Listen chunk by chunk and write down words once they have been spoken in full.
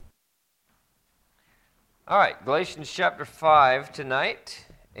All right, Galatians chapter 5 tonight,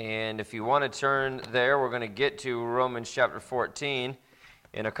 and if you want to turn there, we're going to get to Romans chapter 14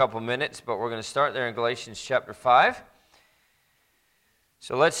 in a couple minutes, but we're going to start there in Galatians chapter 5.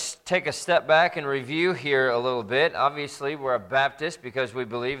 So let's take a step back and review here a little bit. Obviously, we're a Baptist because we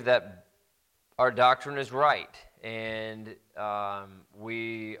believe that our doctrine is right, and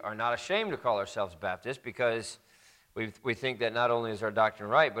we are not ashamed to call ourselves Baptists because we think that not only is our doctrine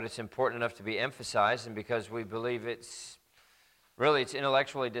right, but it's important enough to be emphasized, and because we believe it's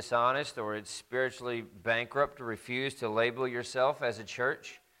intellectually dishonest or it's spiritually bankrupt to refuse to label yourself as a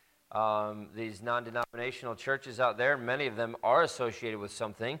church. These non-denominational churches out there, many of them are associated with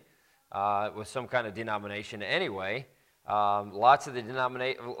something, with some kind of denomination anyway. Lots of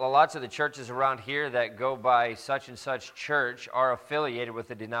the churches around here that go by such and such church are affiliated with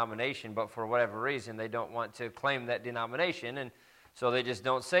the denomination, but for whatever reason they don't want to claim that denomination, and so they just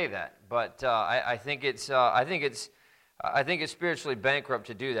don't say that. But I think it's spiritually bankrupt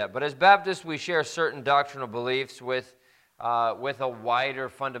to do that. But as Baptists, we share certain doctrinal beliefs with a wider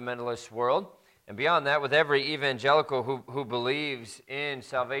fundamentalist world. And beyond that, with every evangelical who believes in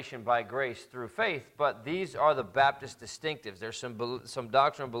salvation by grace through faith. But these are the Baptist distinctives. There's some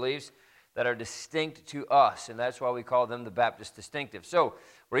doctrinal beliefs that are distinct to us, and that's why we call them the Baptist distinctives. So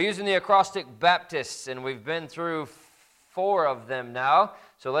we're using the acrostic Baptists, and we've been through 4 of them now.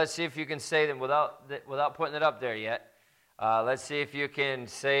 So let's see if you can say them without putting it up there yet. Let's see if you can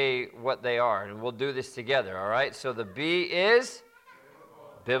say what they are, and we'll do this together, all right? So the B is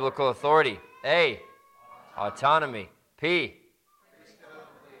biblical authority. A, autonomy. P,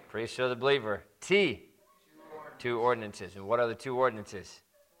 priesthood of the believer. T, 2 ordinances. And what are the 2 ordinances?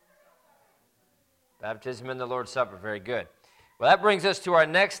 Baptism and the Lord's Supper. Very good. Well, that brings us to our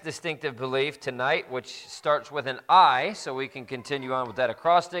next distinctive belief tonight, which starts with an I, so we can continue on with that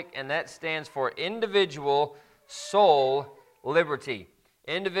acrostic, and that stands for individual soul liberty.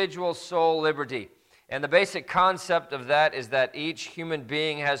 Individual soul liberty. And the basic concept of that is that each human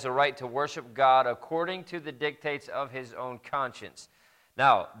being has a right to worship God according to the dictates of his own conscience.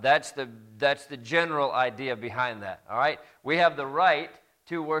 Now, that's the general idea behind that, all right? We have the right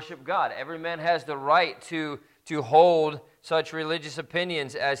to worship God. Every man has the right to hold such religious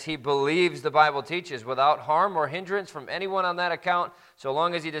opinions as he believes the Bible teaches without harm or hindrance from anyone on that account, so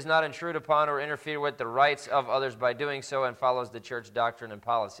long as he does not intrude upon or interfere with the rights of others by doing so and follows the church doctrine and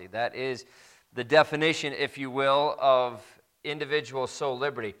policy. That is the definition, if you will, of individual soul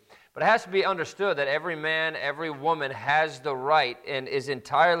liberty. But it has to be understood that every man, every woman has the right and is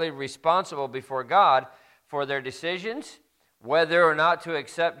entirely responsible before God for their decisions, whether or not to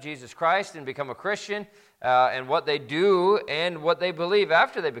accept Jesus Christ and become a Christian, and what they do and what they believe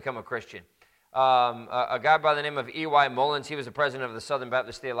after they become a Christian. A guy by the name of E.Y. Mullins, he was the president of the Southern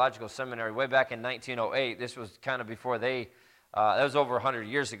Baptist Theological Seminary way back in 1908. This was kind of before that was over 100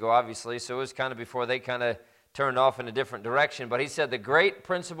 years ago, obviously, so it was kind of before they kind of turned off in a different direction. But he said, the great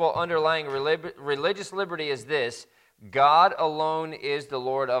principle underlying religious liberty is this: God alone is the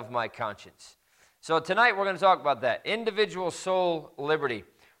Lord of my conscience. So tonight we're going to talk about that, individual soul liberty.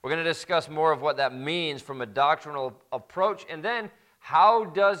 We're going to discuss more of what that means from a doctrinal approach, and then how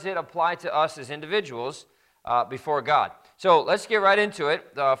does it apply to us as individuals before God. So let's get right into it.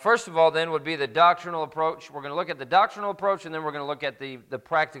 First of all, then, would be the doctrinal approach. We're going to look at the doctrinal approach, and then we're going to look at the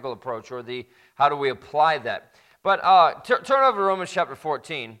practical approach, or the how do we apply that. But turn over to Romans chapter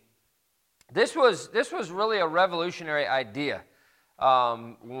 14. This was really a revolutionary idea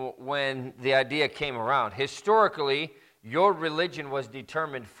when the idea came around. Historically, your religion was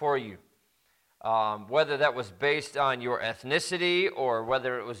determined for you. Whether that was based on your ethnicity or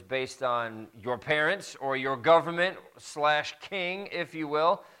whether it was based on your parents or your government / king, if you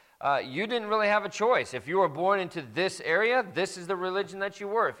will, you didn't really have a choice. If you were born into this area, this is the religion that you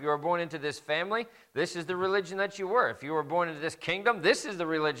were. If you were born into this family, this is the religion that you were. If you were born into this kingdom, this is the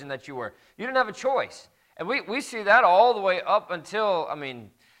religion that you were. You didn't have a choice. And we see that all the way up until,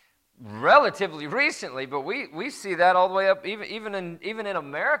 relatively recently, but we see that all the way up even in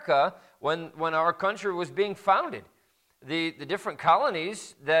America when our country was being founded. The different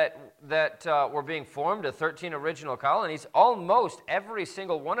colonies that were being formed, the 13 original colonies, almost every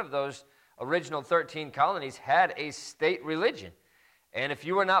single one of those original 13 colonies had a state religion. And if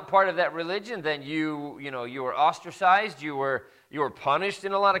you were not part of that religion, then you were ostracized, you were punished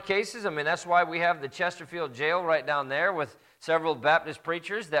in a lot of cases. That's why we have the Chesterfield jail right down there with several Baptist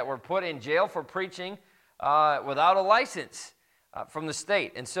preachers that were put in jail for preaching without a license from the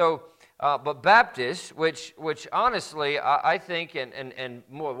state. And so, but Baptists, which honestly I think, and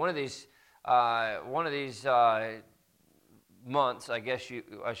more one of these months, I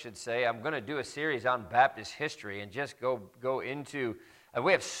should say, I'm going to do a series on Baptist history and just go into, and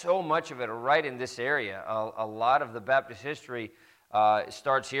we have so much of it right in this area. A lot of the Baptist history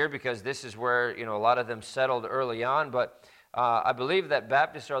starts here because this is where a lot of them settled early on. But I believe that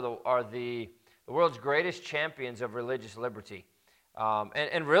Baptists are the world's greatest champions of religious liberty,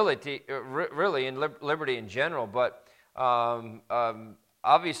 and really in liberty in general. But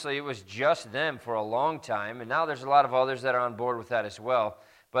obviously, it was just them for a long time, and now there's a lot of others that are on board with that as well.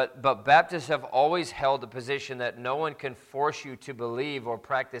 But Baptists have always held the position that no one can force you to believe or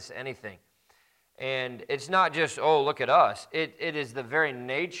practice anything. And it's not just, oh, look at us. It is the very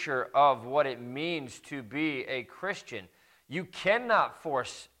nature of what it means to be a Christian. You cannot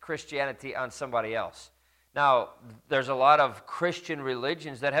force Christianity on somebody else. Now, there's a lot of Christian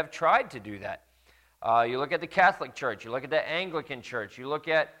religions that have tried to do that. You look at the Catholic Church, you look at the Anglican Church, you look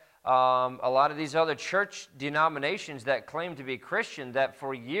at a lot of these other church denominations that claim to be Christian that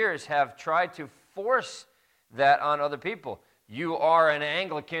for years have tried to force that on other people. You are an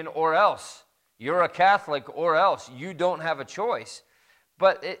Anglican or else. You're a Catholic or else. You don't have a choice.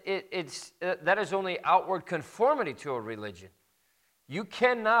 But that is only outward conformity to a religion. You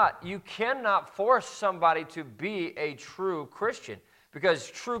cannot force somebody to be a true Christian, because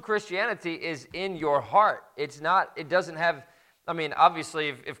true Christianity is in your heart. It doesn't have,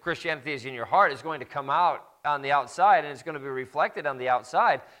 obviously if Christianity is in your heart, it's going to come out on the outside and it's going to be reflected on the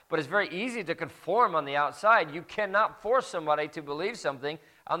outside, but it's very easy to conform on the outside. You cannot force somebody to believe something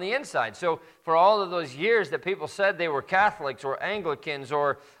on the inside. So for all of those years that people said they were Catholics or Anglicans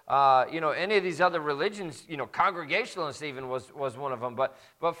or any of these other religions, Congregationalists even was one of them, but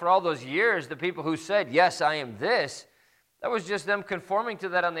for all those years, the people who said, yes, I am this, that was just them conforming to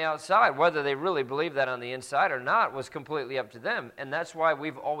that on the outside. Whether they really believe that on the inside or not was completely up to them. And that's why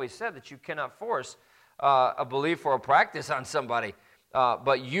we've always said that you cannot force a belief or a practice on somebody.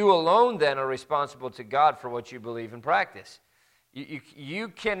 But you alone then are responsible to God for what you believe and practice. You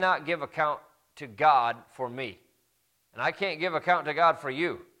cannot give account to God for me. And I can't give account to God for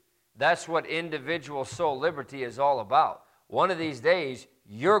you. That's what individual soul liberty is all about. One of these days,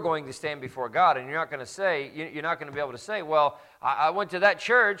 you're going to stand before God, and you're not going to be able to say, well, I went to that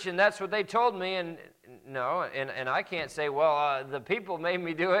church, and that's what they told me, and no, and I can't say, well, the people made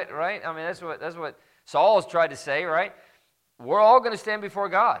me do it, right? That's what Saul's tried to say, right? We're all going to stand before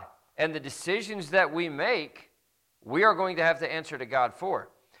God, and the decisions that we make, we are going to have to answer to God for.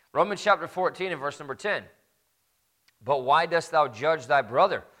 Romans chapter 14 and verse number 10. But why dost thou judge thy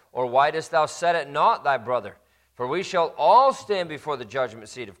brother? Or why dost thou set at naught thy brother? For we shall all stand before the judgment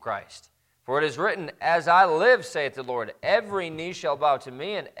seat of Christ. For it is written, as I live, saith the Lord, every knee shall bow to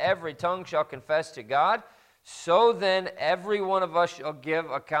me, and every tongue shall confess to God. So then every one of us shall give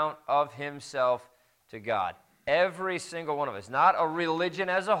account of himself to God. Every single one of us. Not a religion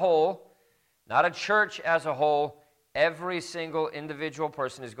as a whole, not a church as a whole. Every single individual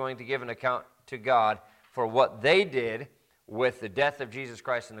person is going to give an account to God for what they did with the death of Jesus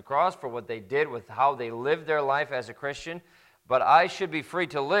Christ on the cross, for what they did with how they lived their life as a Christian. But I should be free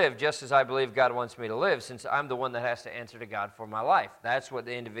to live just as I believe God wants me to live, since I'm the one that has to answer to God for my life. That's what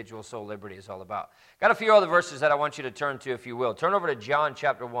the individual soul liberty is all about. Got a few other verses that I want you to turn to, if you will. Turn over to John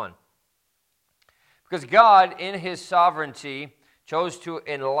chapter 1. Because God, in his sovereignty, chose to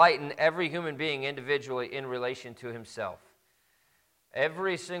enlighten every human being individually in relation to himself.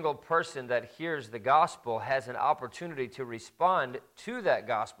 Every single person that hears the gospel has an opportunity to respond to that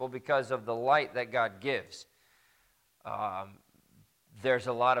gospel because of the light that God gives. There's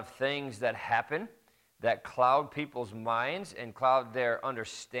a lot of things that happen that cloud people's minds and cloud their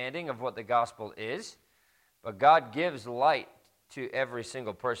understanding of what the gospel is, but God gives light to every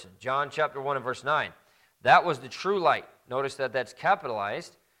single person. John chapter 1 and verse 9. That was the true light. Notice that that's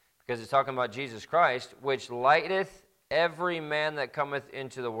capitalized because it's talking about Jesus Christ, which lighteth every man that cometh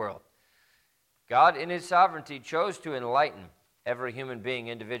into the world. God, in his sovereignty, chose to enlighten every human being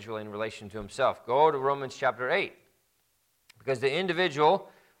individually in relation to himself. Go to Romans chapter 8. Because the individual,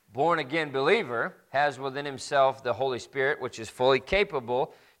 born-again believer, has within himself the Holy Spirit, which is fully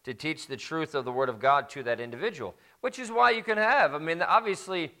capable to teach the truth of the Word of God to that individual. Which is why you can have,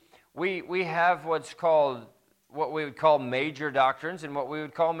 obviously, we have what we would call major doctrines and what we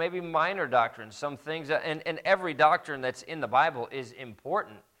would call maybe minor doctrines. Some things, and every doctrine that's in the Bible is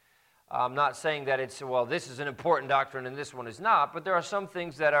important. I'm not saying that this is an important doctrine and this one is not, but there are some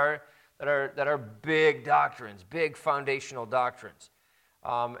things that are big doctrines, big foundational doctrines.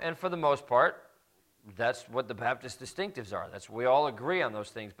 And for the most part, that's what the Baptist distinctives are. We all agree on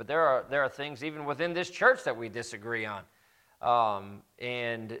those things, but there are things even within this church that we disagree on.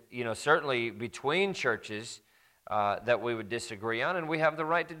 And certainly between churches, that we would disagree on, and we have the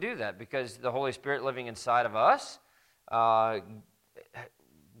right to do that because the Holy Spirit living inside of us,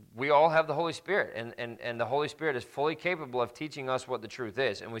 we all have the Holy Spirit, and the Holy Spirit is fully capable of teaching us what the truth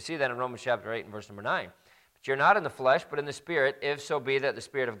is. And we see that in Romans chapter 8 and verse number 9. But you're not in the flesh, but in the Spirit, if so be that the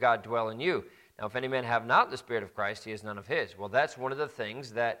Spirit of God dwell in you. Now, if any man have not the Spirit of Christ, he is none of his. Well, that's one of the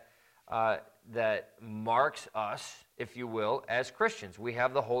things that marks us, if you will, as Christians. We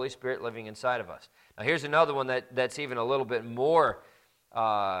have the Holy Spirit living inside of us. Now, here's another one that's even a little bit more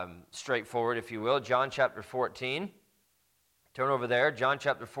straightforward, if you will. John chapter 14. Turn over there, John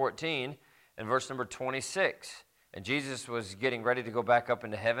chapter 14 and verse number 26. And Jesus was getting ready to go back up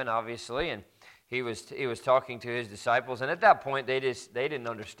into heaven, obviously, and he was talking to his disciples. And at that point, they didn't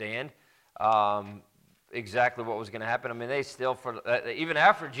understand exactly what was going to happen. I mean, they still, even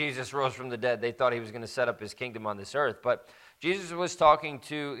after Jesus rose from the dead, they thought he was going to set up his kingdom on this earth. But Jesus was talking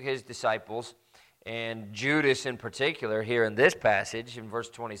to his disciples, and Judas in particular, here in this passage, in verse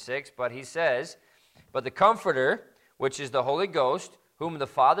 26. But he says, "But the Comforter, which is the Holy Ghost, whom the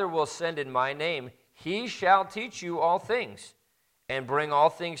Father will send in my name, he shall teach you all things, and bring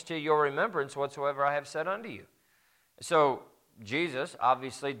all things to your remembrance whatsoever I have said unto you." So Jesus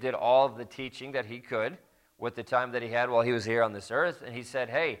obviously did all of the teaching that he could with the time that he had while he was here on this earth, and he said,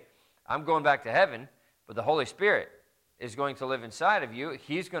 "Hey, I'm going back to heaven, but the Holy Spirit is going to live inside of you.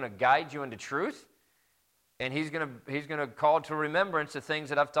 He's going to guide you into truth, and he's going to call to remembrance the things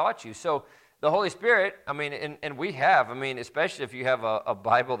that I've taught you." So the Holy Spirit, I mean, and we have, I mean, especially if you have a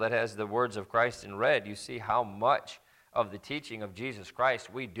Bible that has the words of Christ in red, you see how much of the teaching of Jesus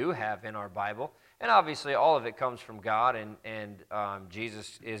Christ we do have in our Bible. And obviously all of it comes from God, and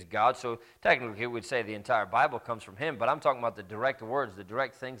Jesus is God. So technically we would say the entire Bible comes from him, but I'm talking about the direct words, the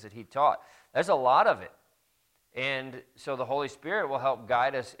direct things that he taught. There's a lot of it. And so the Holy Spirit will help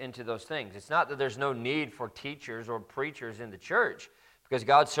guide us into those things. It's not that there's no need for teachers or preachers in the church, because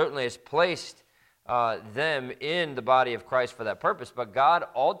God certainly has placed them in the body of Christ for that purpose. But God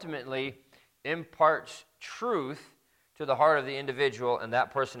ultimately imparts truth to the heart of the individual, and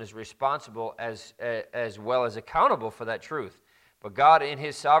that person is responsible as well as accountable for that truth. But God, in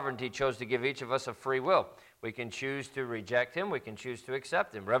his sovereignty, chose to give each of us a free will. We can choose to reject him. We can choose to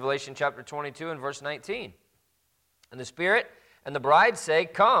accept him. Revelation chapter 22 and verse 19. "And the Spirit and the bride say,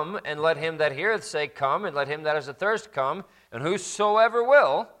 Come, and let him that heareth say, Come, and let him that is athirst come, and whosoever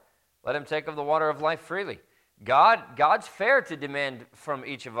will, let him take of the water of life freely." God's fair to demand from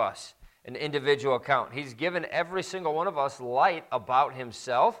each of us an individual account. He's given every single one of us light about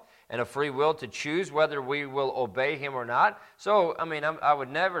himself and a free will to choose whether we will obey him or not. So, I mean, I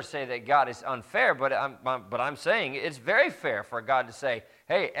would never say that God is unfair, but I'm saying it's very fair for God to say,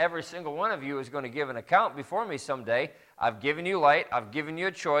 "Hey, every single one of you is going to give an account before me someday. I've given you light. I've given you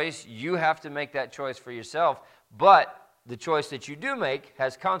a choice. You have to make that choice for yourself. But the choice that you do make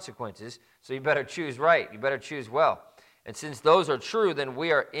has consequences, so you better choose right. You better choose well." And since those are true, then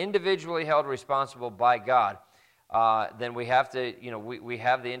we are individually held responsible by God. Then we have to, we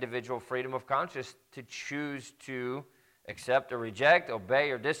have the individual freedom of conscience to choose to accept or reject,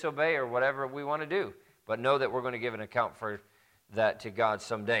 obey or disobey, or whatever we want to do. But know that we're going to give an account for that to God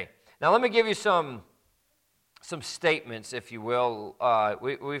someday. Now, let me give you some statements, if you will.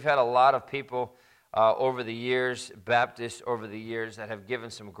 We've had a lot of people over the years, Baptists over the years, that have given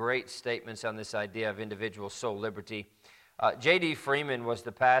some great statements on this idea of individual soul liberty. J.D. Freeman was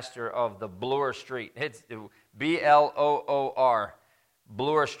the pastor of the Bloor Street. It's Bloor,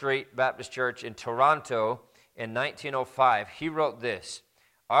 Bloor Street Baptist Church in Toronto in 1905. He wrote this: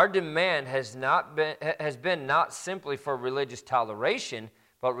 "Our demand has been not simply for religious toleration,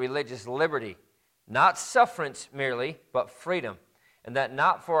 but religious liberty. Not sufferance merely, but freedom. And that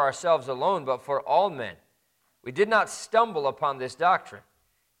not for ourselves alone, but for all men. We did not stumble upon this doctrine.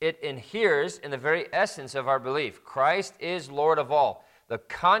 It inheres in the very essence of our belief. Christ is Lord of all. The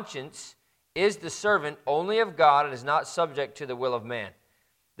conscience is the servant only of God and is not subject to the will of man.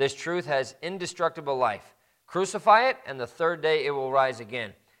 This truth has indestructible life. Crucify it, and the third day it will rise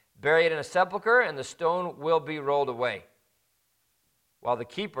again. Bury it in a sepulchre, and the stone will be rolled away, while the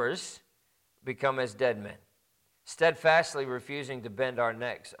keepers become as dead men. Steadfastly refusing to bend our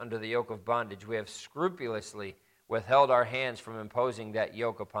necks under the yoke of bondage, we have scrupulously withheld our hands from imposing that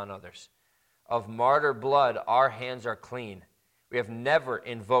yoke upon others. Of martyr blood our hands are clean. We have never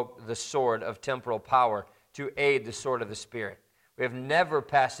invoked the sword of temporal power to aid the sword of the Spirit. We have never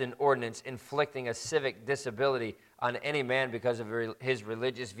passed an ordinance inflicting a civic disability on any man because of his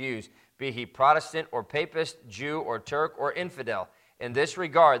religious views, be he Protestant or Papist, Jew or Turk or infidel. In this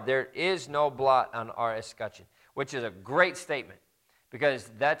regard, there is no blot on our escutcheon," which is a great statement, because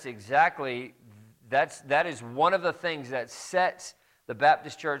that's exactly that is one of the things that sets the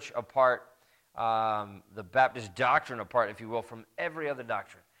Baptist church apart, the Baptist doctrine apart, if you will, from every other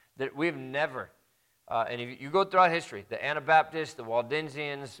doctrine. That we've never, and if you go throughout history, the Anabaptists, the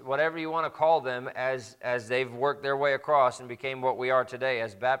Waldensians, whatever you want to call them, as they've worked their way across and became what we are today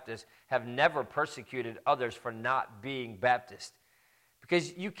as Baptists, have never persecuted others for not being Baptist.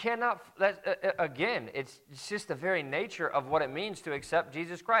 Because you cannot, again, it's just the very nature of what it means to accept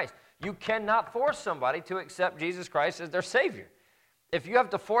Jesus Christ. You cannot force somebody to accept Jesus Christ as their Savior. If you have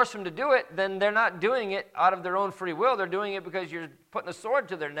to force them to do it, then they're not doing it out of their own free will. They're doing it because you're putting a sword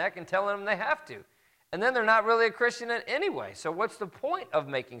to their neck and telling them they have to. And then they're not really a Christian anyway. So what's the point of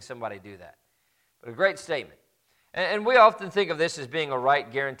making somebody do that? But a great statement. And we often think of this as being a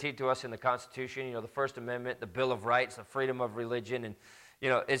right guaranteed to us in the Constitution. You know, the First Amendment, the Bill of Rights, the freedom of religion. And, you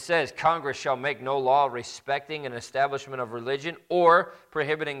know, it says Congress shall make no law respecting an establishment of religion or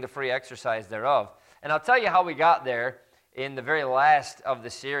prohibiting the free exercise thereof. And I'll tell you how we got there in the very last of the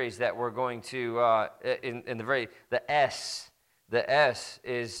series that we're going to, the S. The S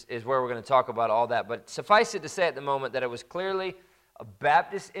is where we're going to talk about all that. But suffice it to say at the moment that it was clearly a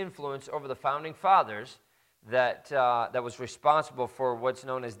Baptist influence over the Founding Fathers that was responsible for what's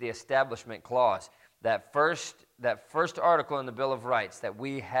known as the Establishment Clause. That first article in the Bill of Rights, that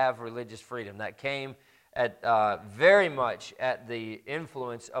we have religious freedom, that came at very much at the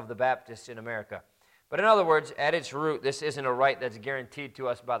influence of the Baptists in America. But in other words, at its root, this isn't a right that's guaranteed to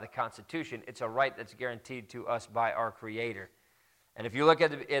us by the Constitution. It's a right that's guaranteed to us by our Creator. And if you look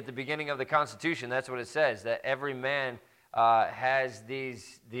at the beginning of the Constitution, that's what it says, that every man has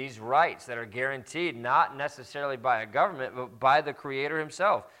these rights that are guaranteed, not necessarily by a government, but by the Creator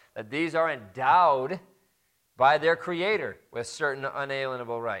himself. That these are endowed by their Creator with certain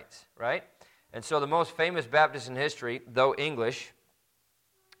unalienable rights, right? And so the most famous Baptist in history, though English,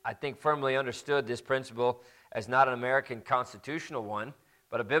 I think firmly understood this principle as not an American constitutional one,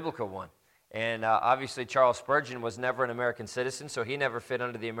 but a biblical one. And obviously Charles Spurgeon was never an American citizen, so he never fit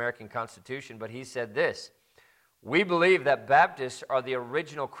under the American Constitution, but he said this: "We believe that Baptists are the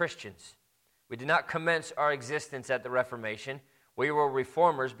original Christians. We did not commence our existence at the Reformation. We were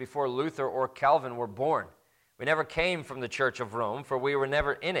reformers before Luther or Calvin were born. We never came from the Church of Rome, for we were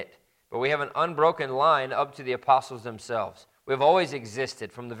never in it. But we have an unbroken line up to the apostles themselves. We have always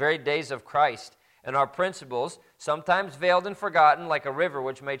existed from the very days of Christ, and our principles, sometimes veiled and forgotten, like a river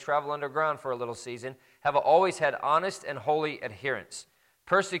which may travel underground for a little season, have always had honest and holy adherents.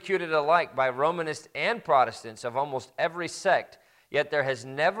 Persecuted alike by Romanists and Protestants of almost every sect, yet there has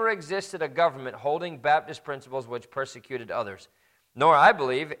never existed a government holding Baptist principles which persecuted others. Nor, I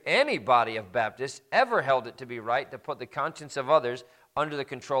believe, any body of Baptists ever held it to be right to put the conscience of others under the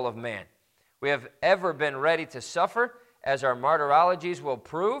control of man. We have ever been ready to suffer, as our martyrologies will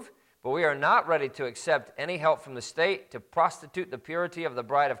prove, but we are not ready to accept any help from the state to prostitute the purity of the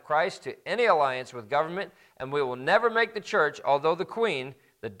bride of Christ to any alliance with government, and we will never make the church, although the queen,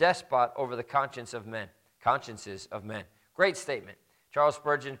 the despot over the consciences of men." Great statement. Charles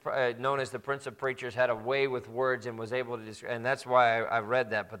Spurgeon, known as the Prince of Preachers, had a way with words and was able to, and that's why I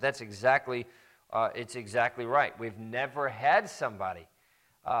read that. But that's exactly, it's exactly right. We've never had somebody,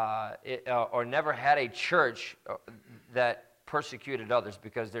 or never had a church that persecuted others,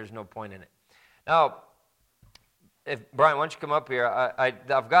 because there's no point in it. Now, Brian, why don't you come up here?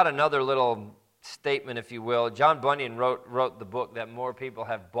 I've got another little statement, if you will. John Bunyan wrote the book that more people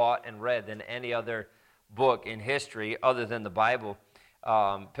have bought and read than any other book in history other than the Bible,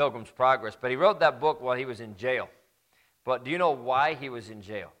 Pilgrim's Progress. But he wrote that book while he was in jail. But do you know why he was in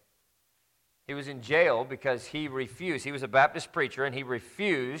jail? He was in jail because he refused. He was a Baptist preacher, and he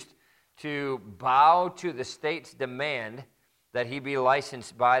refused to bow to the state's demand that he be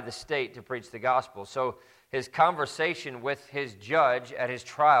licensed by the state to preach the gospel. So his conversation with his judge at his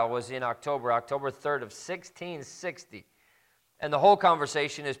trial was in October 3rd of 1660. And the whole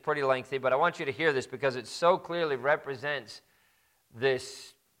conversation is pretty lengthy, but I want you to hear this because it so clearly represents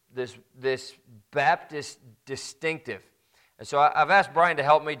this Baptist distinctive. And so I've asked Brian to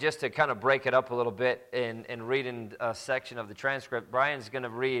help me just to kind of break it up a little bit and read in a section of the transcript. Brian's going to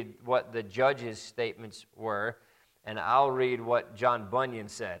read what the judge's statements were, and I'll read what John Bunyan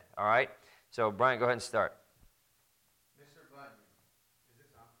said, all right? So, Brian, go ahead and start. Mr. Bunyan, is this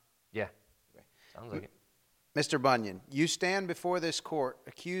on? Yeah, sounds like it. Mr. Bunyan, you stand before this court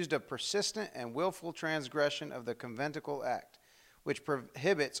accused of persistent and willful transgression of the Conventicle Act, which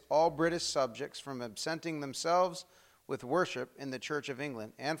prohibits all British subjects from absenting themselves with worship in the Church of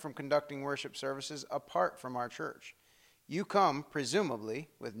England and from conducting worship services apart from our church. You come, presumably,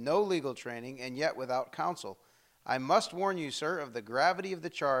 with no legal training and yet without counsel. I must warn you, sir, of the gravity of the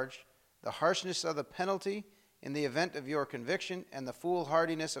charge the harshness of the penalty in the event of your conviction, and the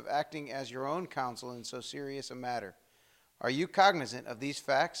foolhardiness of acting as your own counsel in so serious a matter. Are you cognizant of these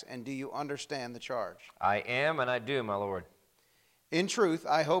facts, and do you understand the charge? I am, and I do, my Lord. In truth,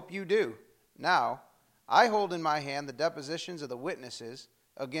 I hope you do. Now, I hold in my hand the depositions of the witnesses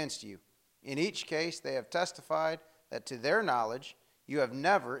against you. In each case, they have testified that to their knowledge, you have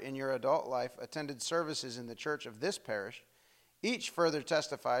never in your adult life attended services in the church of this parish. Each further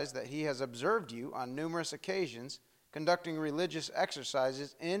testifies that he has observed you on numerous occasions conducting religious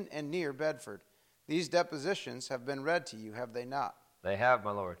exercises in and near Bedford. These depositions have been read to you, have they not? They have, my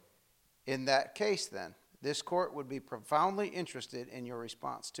Lord. In that case, then, this court would be profoundly interested in your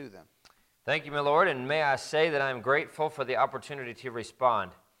response to them. Thank you, my Lord, and may I say that I am grateful for the opportunity to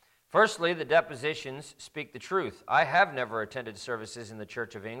respond. Firstly, the depositions speak the truth. I have never attended services in the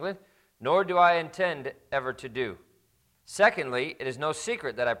Church of England, nor do I intend ever to do. Secondly, it is no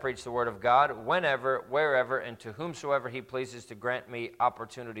secret that I preach the Word of God whenever, wherever, and to whomsoever He pleases to grant me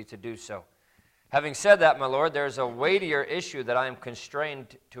opportunity to do so. Having said that, my Lord, there is a weightier issue that I am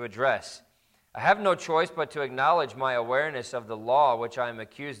constrained to address. I have no choice but to acknowledge my awareness of the law which I am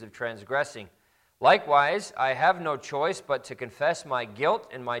accused of transgressing. Likewise, I have no choice but to confess my guilt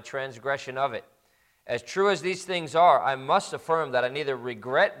and my transgression of it. As true as these things are, I must affirm that I neither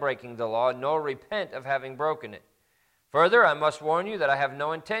regret breaking the law nor repent of having broken it. Further, I must warn you that I have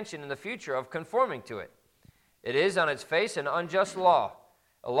no intention in the future of conforming to it. It is on its face an unjust law,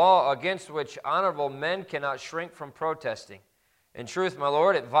 a law against which honorable men cannot shrink from protesting. In truth, my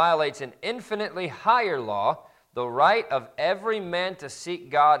Lord, it violates an infinitely higher law, the right of every man to seek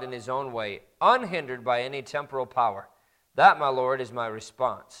God in his own way, unhindered by any temporal power. That, my Lord, is my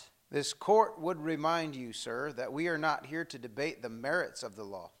response. This court would remind you, sir, that we are not here to debate the merits of the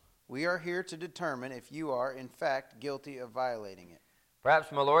law. We are here to determine if you are, in fact, guilty of violating it.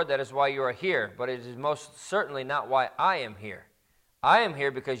 Perhaps, my Lord, that is why you are here, but it is most certainly not why I am here. I am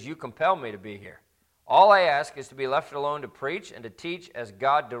here because you compel me to be here. All I ask is to be left alone to preach and to teach as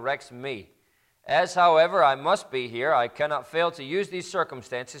God directs me. As, however, I must be here, I cannot fail to use these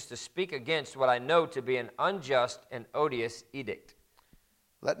circumstances to speak against what I know to be an unjust and odious edict.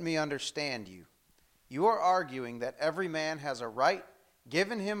 Let me understand you. You are arguing that every man has a right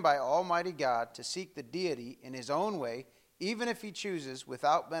given him by Almighty God to seek the deity in his own way, even if he chooses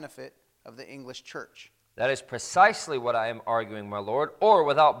without benefit of the English church. That is precisely what I am arguing, my Lord, or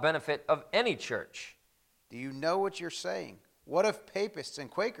without benefit of any church. Do you know what you're saying? What of papists and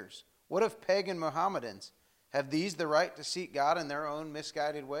Quakers? What of pagan Mohammedans? Have these the right to seek God in their own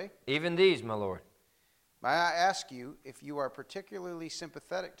misguided way? Even these, my Lord. May I ask you if you are particularly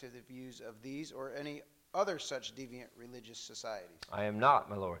sympathetic to the views of these or any other such deviant religious societies? I am not,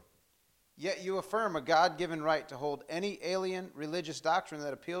 my Lord. Yet you affirm a God-given right to hold any alien religious doctrine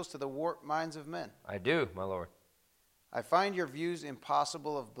that appeals to the warped minds of men. I do, my Lord. I find your views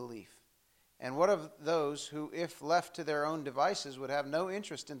impossible of belief. And what of those who, if left to their own devices, would have no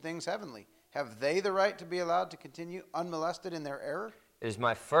interest in things heavenly? Have they the right to be allowed to continue unmolested in their error? It is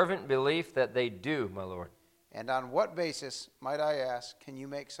my fervent belief that they do, my Lord. And on what basis, might I ask, can you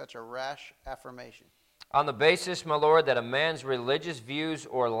make such a rash affirmation? On the basis, my Lord, that a man's religious views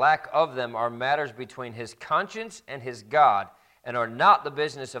or lack of them are matters between his conscience and his God, and are not the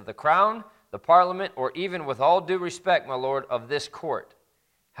business of the crown, the parliament, or even, with all due respect, my Lord, of this court.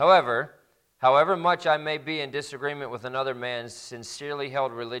 However much I may be in disagreement with another man's sincerely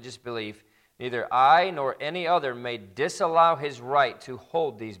held religious belief, neither I nor any other may disallow his right to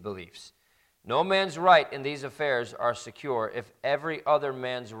hold these beliefs. No man's right in these affairs are secure if every other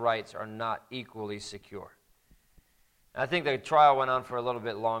man's rights are not equally secure. I think the trial went on for a little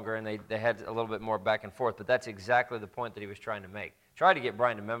bit longer, and they had a little bit more back and forth, but that's exactly the point that he was trying to make. Tried to get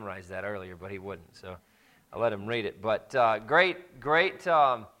Brian to memorize that earlier, but he wouldn't, so I let him read it. But great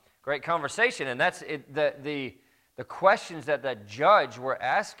conversation, and that's it. The questions that the judge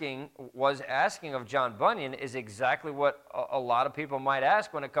was asking of John Bunyan is exactly what a lot of people might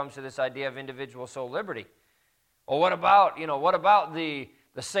ask when it comes to this idea of individual soul liberty. Well, what about the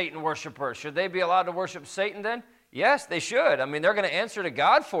Satan worshipers? Should they be allowed to worship Satan then? Yes, they should. I mean, they're going to answer to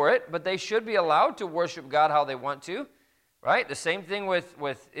God for it, but they should be allowed to worship God how they want to, right? The same thing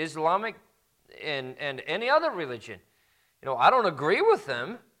with Islamic and any other religion. I don't agree with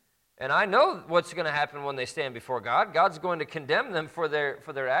them. And I know what's going to happen when they stand before God. God's going to condemn them for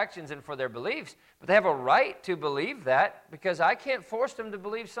their actions and for their beliefs. But they have a right to believe that, because I can't force them to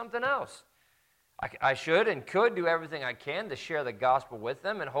believe something else. I should and could do everything I can to share the gospel with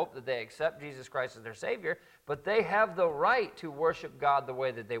them and hope that they accept Jesus Christ as their Savior. But they have the right to worship God the way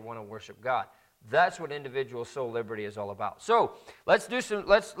that they want to worship God. That's what individual soul liberty is all about. So let's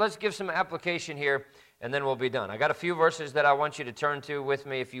give some application here, and then we'll be done. I got a few verses that I want you to turn to with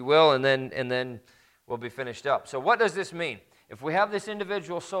me, if you will, and then we'll be finished up. So what does this mean? If we have this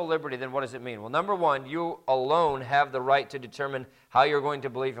individual soul liberty, then what does it mean? Well, number one, you alone have the right to determine how you're going to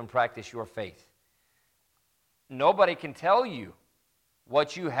believe and practice your faith. Nobody can tell you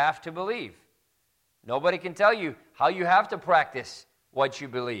what you have to believe. Nobody can tell you how you have to practice what you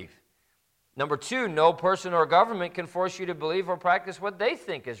believe. Number two, no person or government can force you to believe or practice what they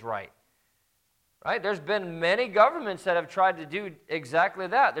think is right. Right? There's been many governments that have tried to do exactly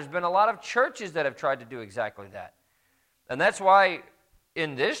that. There's been a lot of churches that have tried to do exactly that. And that's why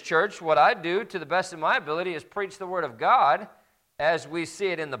in this church, what I do to the best of my ability is preach the Word of God as we see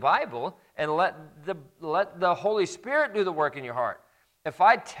it in the Bible, and let the Holy Spirit do the work in your heart. If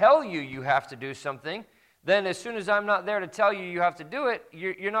I tell you you have to do something, then as soon as I'm not there to tell you you have to do it,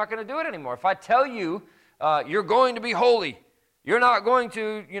 you're not going to do it anymore. If I tell you you're going to be holy, you're not going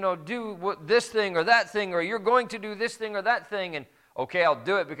to do this thing or that thing, or you're going to do this thing or that thing, and okay, I'll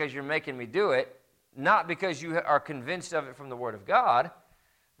do it because you're making me do it, not because you are convinced of it from the Word of God,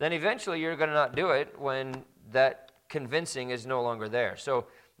 then eventually you're going to not do it when that convincing is no longer there. So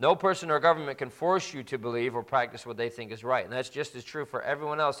no person or government can force you to believe or practice what they think is right. And that's just as true for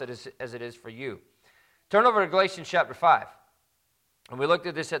everyone else as it is for you. Turn over to Galatians chapter 5. And we looked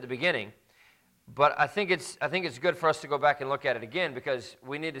at this at the beginning, but I think it's good for us to go back and look at it again, because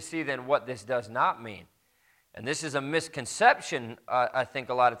we need to see then what this does not mean. And this is a misconception, I think,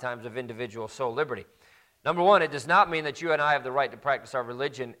 a lot of times, of individual soul liberty. Number one, it does not mean that you and I have the right to practice our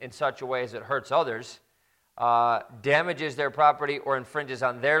religion in such a way as it hurts others, damages their property, or infringes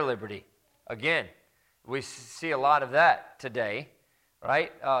on their liberty. Again, we see a lot of that today,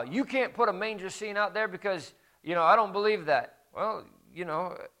 right? You can't put a manger scene out there because, I don't believe that. Well,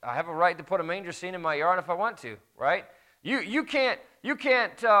 I have a right to put a manger scene in my yard if I want to, right? You can't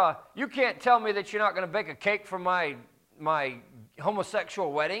tell me that you're not going to bake a cake for my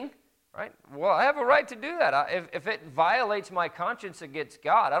homosexual wedding, right? Well, I have a right to do that. If it violates my conscience against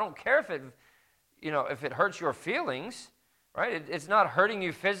God, I don't care if it hurts your feelings, right? It's not hurting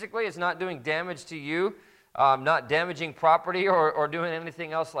you physically. It's not doing damage to you, not damaging property or doing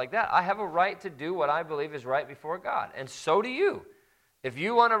anything else like that. I have a right to do what I believe is right before God, and so do you. If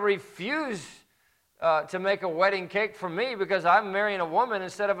you want to refuse to make a wedding cake for me because I'm marrying a woman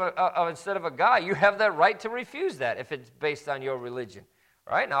instead of a guy, you have that right to refuse that if it's based on your religion.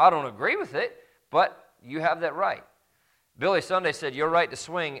 Right? Now, I don't agree with it, but you have that right. Billy Sunday said, "Your right to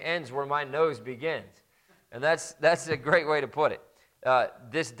swing ends where my nose begins." And that's a great way to put it.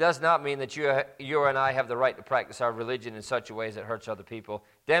 This does not mean that you and I have the right to practice our religion in such a way as it hurts other people,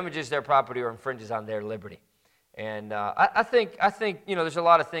 damages their property, or infringes on their liberty. And I think there's a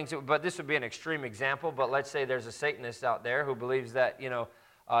lot of things, but this would be an extreme example. But let's say there's a Satanist out there who believes that in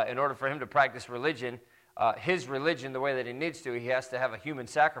order for him to practice religion, his religion the way that he needs to, he has to have a human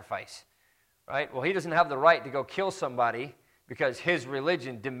sacrifice, right? Well, he doesn't have the right to go kill somebody because his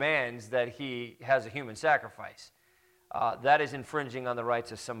religion demands that he has a human sacrifice. That is infringing on the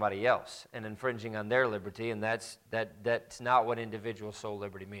rights of somebody else and infringing on their liberty, and that's not what individual soul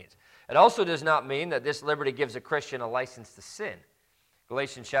liberty means. It also does not mean that this liberty gives a Christian a license to sin.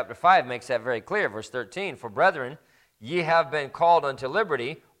 Galatians chapter 5 makes that very clear. Verse 13, "For brethren, ye have been called unto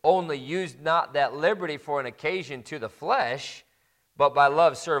liberty, only use not that liberty for an occasion to the flesh, but by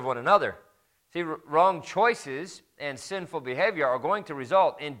love serve one another." See, wrong choices and sinful behavior are going to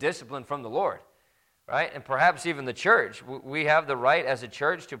result in discipline from the Lord, right? And perhaps even the church. We have the right as a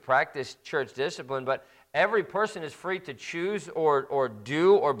church to practice church discipline, but every person is free to choose or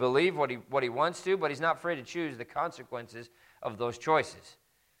do or believe what he wants to, but he's not free to choose the consequences of those choices,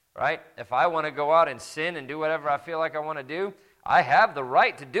 right? If I want to go out and sin and do whatever I feel like I want to do, I have the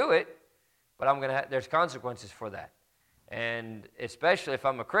right to do it, but there's consequences for that. And especially if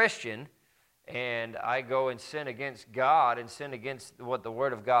I'm a Christian and I go and sin against God and sin against what the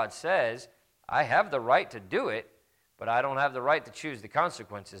Word of God says, I have the right to do it, but I don't have the right to choose the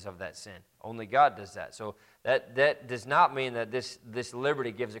consequences of that sin. Only God does that. So that does not mean that this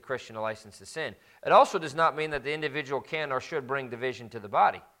liberty gives a Christian a license to sin. It also does not mean that the individual can or should bring division to the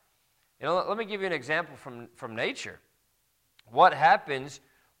body. Let me give you an example from nature. What happens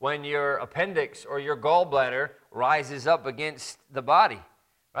when your appendix or your gallbladder rises up against the body,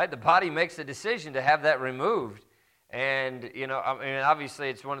 right? The body makes a decision to have that removed. And, obviously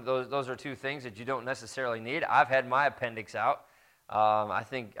it's one of those are two things that you don't necessarily need. I've had my appendix out. I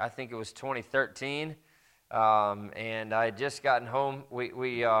think it was 2013, and I had just gotten home.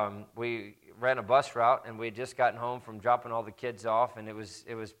 We ran a bus route, and we had just gotten home from dropping all the kids off, and it was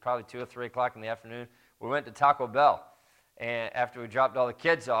probably 2 or 3 o'clock in the afternoon. We went to Taco Bell, and after we dropped all the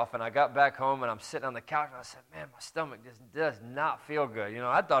kids off, and I got back home, and I'm sitting on the couch, and I said, man, my stomach just does not feel good.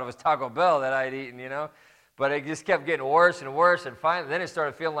 I thought it was Taco Bell that I had eaten, but it just kept getting worse and worse, and finally, then it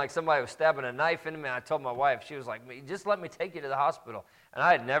started feeling like somebody was stabbing a knife into me, and I told my wife, she was like, just let me take you to the hospital. And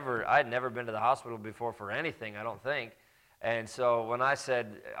I had never been to the hospital before for anything, I don't think. And so when I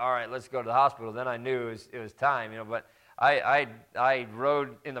said, all right, let's go to the hospital, then I knew it was time, but I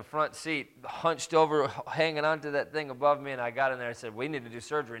rode in the front seat, hunched over, hanging onto that thing above me, and I got in there and said, we need to do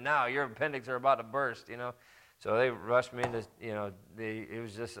surgery now. Your appendix are about to burst, So they rushed me into, it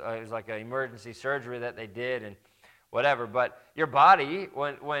was like an emergency surgery that they did and whatever. But your body,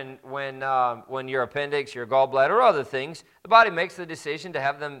 when your appendix, your gallbladder, or other things, the body makes the decision to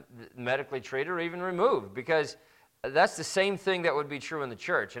have them medically treated or even removed, because that's the same thing that would be true in the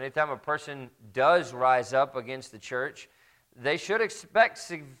church. Anytime a person does rise up against the church, they should expect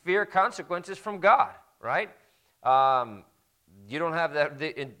severe consequences from God, right? You don't have that.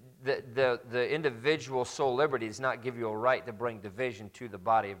 The individual soul liberty does not give you a right to bring division to the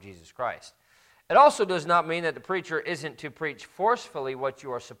body of Jesus Christ. It also does not mean that the preacher isn't to preach forcefully what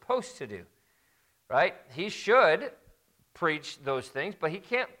you are supposed to do, right? He should preach those things, but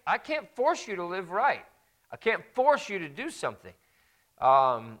I can't force you to live right. I can't force you to do something.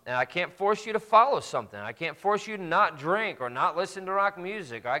 And I can't force you to follow something. I can't force you to not drink or not listen to rock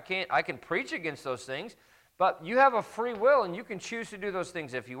music. I can preach against those things, but you have a free will and you can choose to do those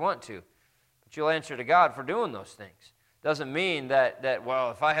things if you want to. But you'll answer to God for doing those things. Doesn't mean that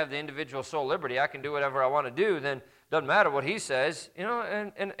well, if I have the individual soul liberty, I can do whatever I want to do, then it doesn't matter what he says.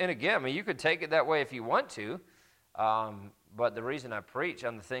 And again, you could take it that way if you want to. But the reason I preach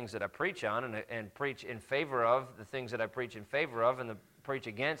on the things that I preach on and preach in favor of the things that I preach in favor of and preach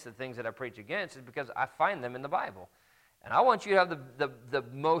against the things that I preach against is because I find them in the Bible. And I want you to have the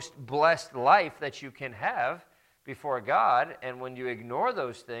most blessed life that you can have before God. And when you ignore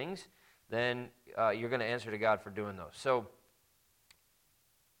those things, then you're going to answer to God for doing those. So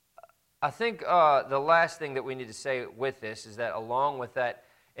I think the last thing that we need to say with this is that along with that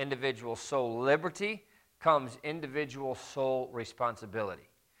individual soul liberty comes individual soul responsibility.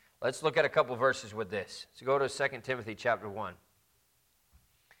 Let's look at a couple verses with this. So go to 2 Timothy chapter 1.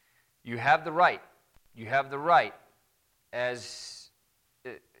 You have the right as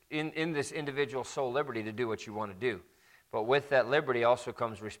in this individual soul liberty to do what you want to do. But with that liberty also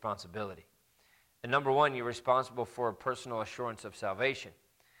comes responsibility. And number one, you're responsible for a personal assurance of salvation.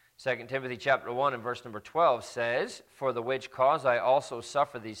 2 Timothy chapter 1 and verse number 12 says, "For the which cause I also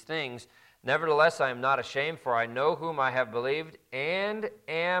suffer these things. Nevertheless, I am not ashamed, for I know whom I have believed, and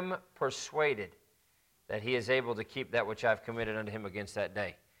am persuaded that he is able to keep that which I have committed unto him against that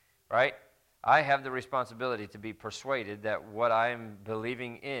day." Right? I have the responsibility to be persuaded that what I am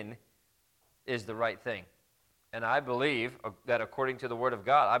believing in is the right thing. And I believe that according to the Word of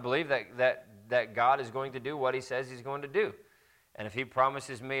God, I believe that God is going to do what he says he's going to do. And if he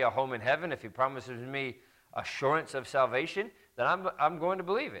promises me a home in heaven, if he promises me assurance of salvation, then I'm going to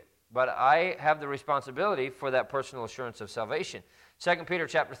believe it. But I have the responsibility for that personal assurance of salvation. 2 Peter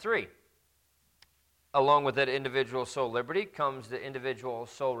chapter 3. Along with that individual soul liberty comes the individual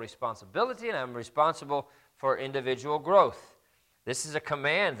soul responsibility, and I'm responsible for individual growth. This is a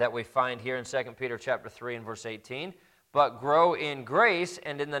command that we find here in 2 Peter chapter 3 and verse 18. "But grow in grace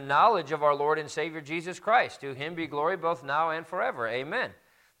and in the knowledge of our Lord and Savior Jesus Christ. To him be glory both now and forever. Amen."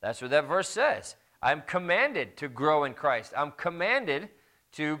 That's what that verse says. I'm commanded to grow in Christ. I'm commanded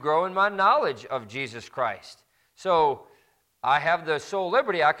to grow in my knowledge of Jesus Christ. So I have the soul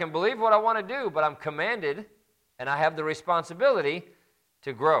liberty. I can believe what I want to do, but I'm commanded, and I have the responsibility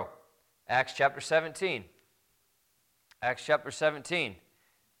to grow. Acts chapter 17. Acts chapter 17.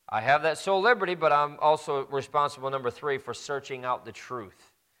 I have that soul liberty, but I'm also responsible, number 3, for searching out the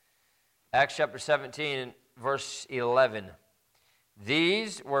truth. Acts chapter 17, verse 11.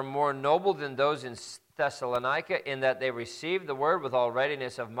 "These were more noble than those in Thessalonica, in that they received the word with all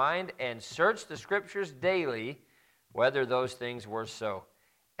readiness of mind and searched the Scriptures daily, whether those things were so."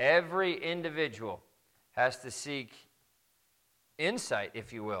 Every individual has to seek insight,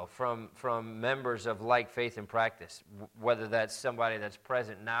 if you will, from members of like faith and practice, whether that's somebody that's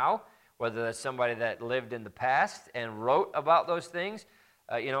present now, whether that's somebody that lived in the past and wrote about those things,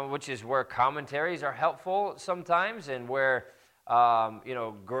 which is where commentaries are helpful sometimes, and where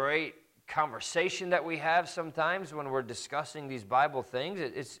great conversation that we have sometimes when we're discussing these Bible things.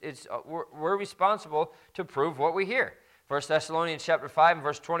 We're responsible to prove what we hear. 1 Thessalonians chapter 5 and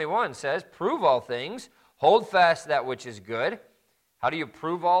verse 21 says, "Prove all things, hold fast that which is good." How do you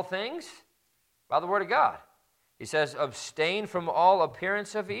prove all things? By the word of God. He says, abstain from all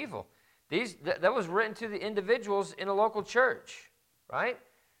appearance of evil. That was written to the individuals in a local church, right?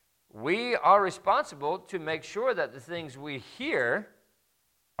 We are responsible to make sure that the things we hear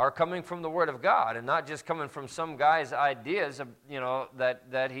are coming from the Word of God and not just coming from some guy's ideas of,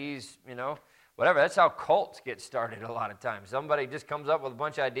 that he's, whatever. That's how cults get started a lot of times. Somebody just comes up with a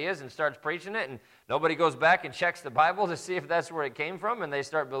bunch of ideas and starts preaching it, and nobody goes back and checks the Bible to see if that's where it came from, and they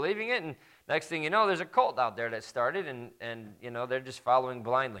start believing it, and next thing you know, there's a cult out there that started, and they're just following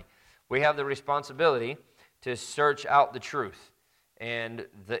blindly. We have the responsibility to search out the truth. And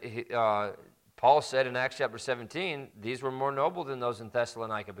Paul said in Acts chapter 17, these were more noble than those in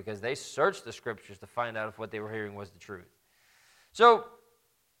Thessalonica because they searched the Scriptures to find out if what they were hearing was the truth. So,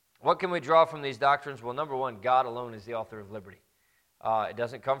 what can we draw from these doctrines? Well, number one, God alone is the author of liberty. It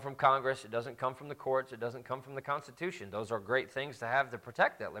doesn't come from Congress. It doesn't come from the courts. It doesn't come from the Constitution. Those are great things to have to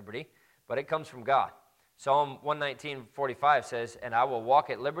protect that liberty, but it comes from God. Psalm 119:45 says, and I will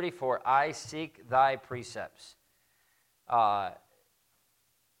walk at liberty, for I seek thy precepts.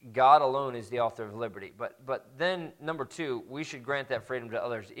 God alone is the author of liberty. But then, number two, we should grant that freedom to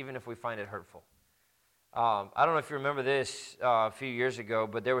others, even if we find it hurtful. I don't know if you remember this a few years ago,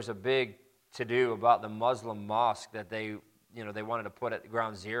 but there was a big to-do about the Muslim mosque that they wanted to put at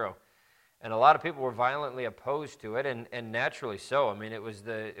ground zero. And a lot of people were violently opposed to it, and naturally so. I mean, it was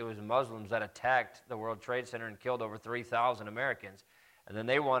Muslims that attacked the World Trade Center and killed over 3,000 Americans. And then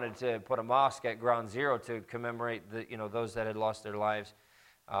they wanted to put a mosque at ground zero to commemorate those that had lost their lives.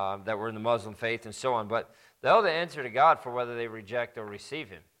 That were in the Muslim faith and so on. But they'll answer to God for whether they reject or receive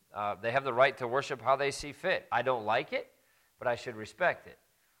Him. They have the right to worship how they see fit. I don't like it, but I should respect it.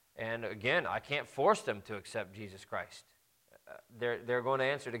 And again, I can't force them to accept Jesus Christ. They're going to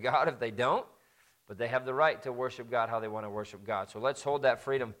answer to God if they don't, but they have the right to worship God how they want to worship God. So let's hold that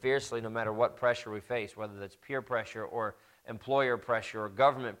freedom fiercely no matter what pressure we face, whether that's peer pressure or employer pressure or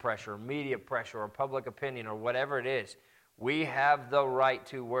government pressure or media pressure or public opinion or whatever it is. We have the right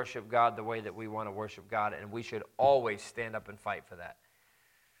to worship God the way that we want to worship God, and we should always stand up and fight for that.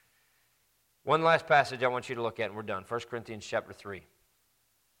 One last passage I want you to look at, and we're done. 1 Corinthians chapter 3.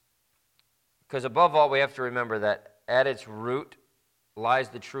 Because above all, we have to remember that at its root lies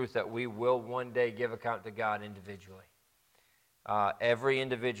the truth that we will one day give account to God individually. Every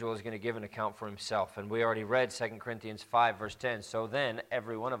individual is going to give an account for himself. And we already read 2 Corinthians 5, verse 10. So then,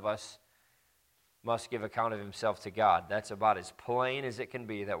 every one of us must give account of himself to God. That's about as plain as it can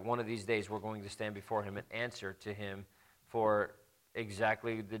be, that one of these days we're going to stand before Him and answer to Him for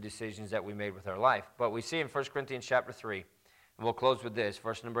exactly the decisions that we made with our life. But we see in 1 Corinthians chapter 3, and we'll close with this,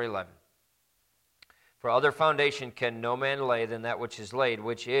 verse number 11. For other foundation can no man lay than that which is laid,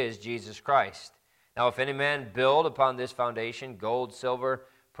 which is Jesus Christ. Now if any man build upon this foundation, gold, silver,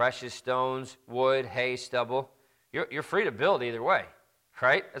 precious stones, wood, hay, stubble, you're free to build either way.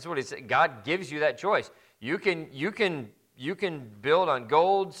 Right? That's what He said. God gives you that choice. You can build on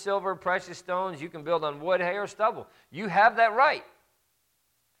gold, silver, precious stones. You can build on wood, hay, or stubble. You have that right.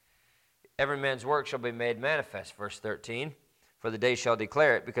 Every man's work shall be made manifest, verse 13. For the day shall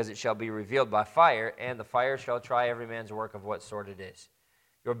declare it, because it shall be revealed by fire, and the fire shall try every man's work of what sort it is.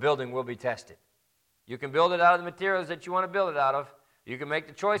 Your building will be tested. You can build it out of the materials that you want to build it out of. You can make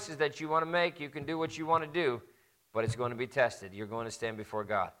the choices that you want to make. You can do what you want to do. But it's going to be tested. You're going to stand before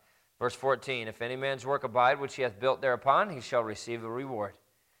God. Verse 14, if any man's work abide, which he hath built thereupon, he shall receive a reward.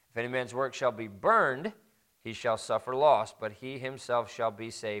 If any man's work shall be burned, he shall suffer loss, but he himself shall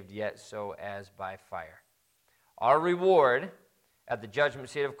be saved, yet so as by fire. Our reward at the judgment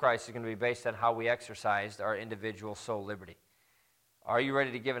seat of Christ is going to be based on how we exercised our individual soul liberty. Are you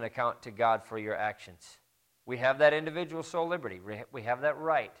ready to give an account to God for your actions? We have that individual soul liberty. We have that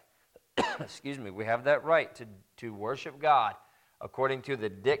right. Excuse me, we have that right to worship God according to the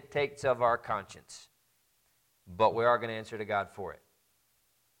dictates of our conscience. But we are going to answer to God for it.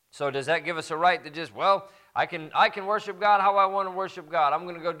 So does that give us a right to just, I can worship God how I want to worship God. I'm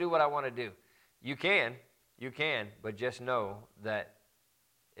going to go do what I want to do. You can, but just know that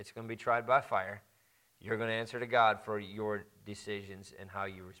it's going to be tried by fire. You're going to answer to God for your decisions and how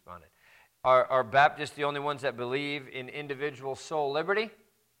you responded. Are Baptists the only ones that believe in individual soul liberty?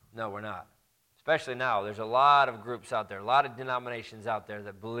 No, we're not. Especially now, there's a lot of groups out there, a lot of denominations out there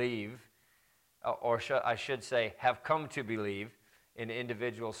that believe, I should say, have come to believe in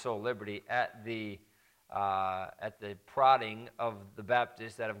individual soul liberty at the prodding of the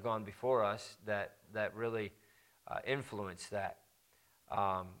Baptists that have gone before us that really influenced that.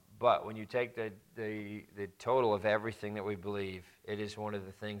 But when you take the total of everything that we believe, it is one of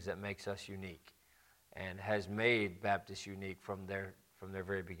the things that makes us unique and has made Baptists unique from their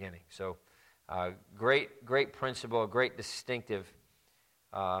very beginning. So Great principle, a great distinctive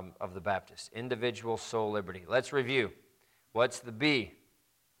of the Baptist. Individual soul liberty. Let's review. What's the B?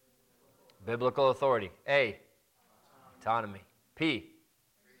 Biblical authority. A, autonomy. P,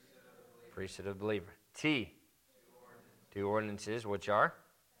 priesthood of the believer. T, two ordinances, which are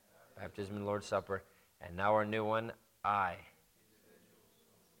baptism and Lord's Supper. And now our new one, I,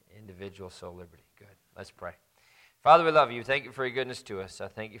 individual soul liberty. Good. Let's pray. Father, we love you. Thank you for your goodness to us. I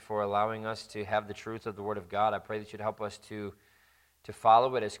thank you for allowing us to have the truth of the Word of God. I pray that you'd help us to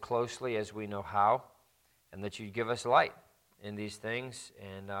follow it as closely as we know how, and that you'd give us light in these things,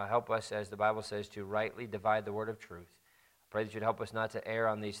 and help us, as the Bible says, to rightly divide the word of truth. I pray that you'd help us not to err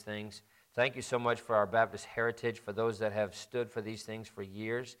on these things. Thank you so much for our Baptist heritage, for those that have stood for these things for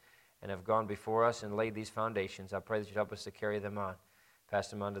years and have gone before us and laid these foundations. I pray that you'd help us to carry them on, pass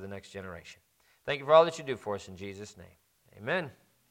them on to the next generation. Thank you for all that you do for us in Jesus' name. Amen.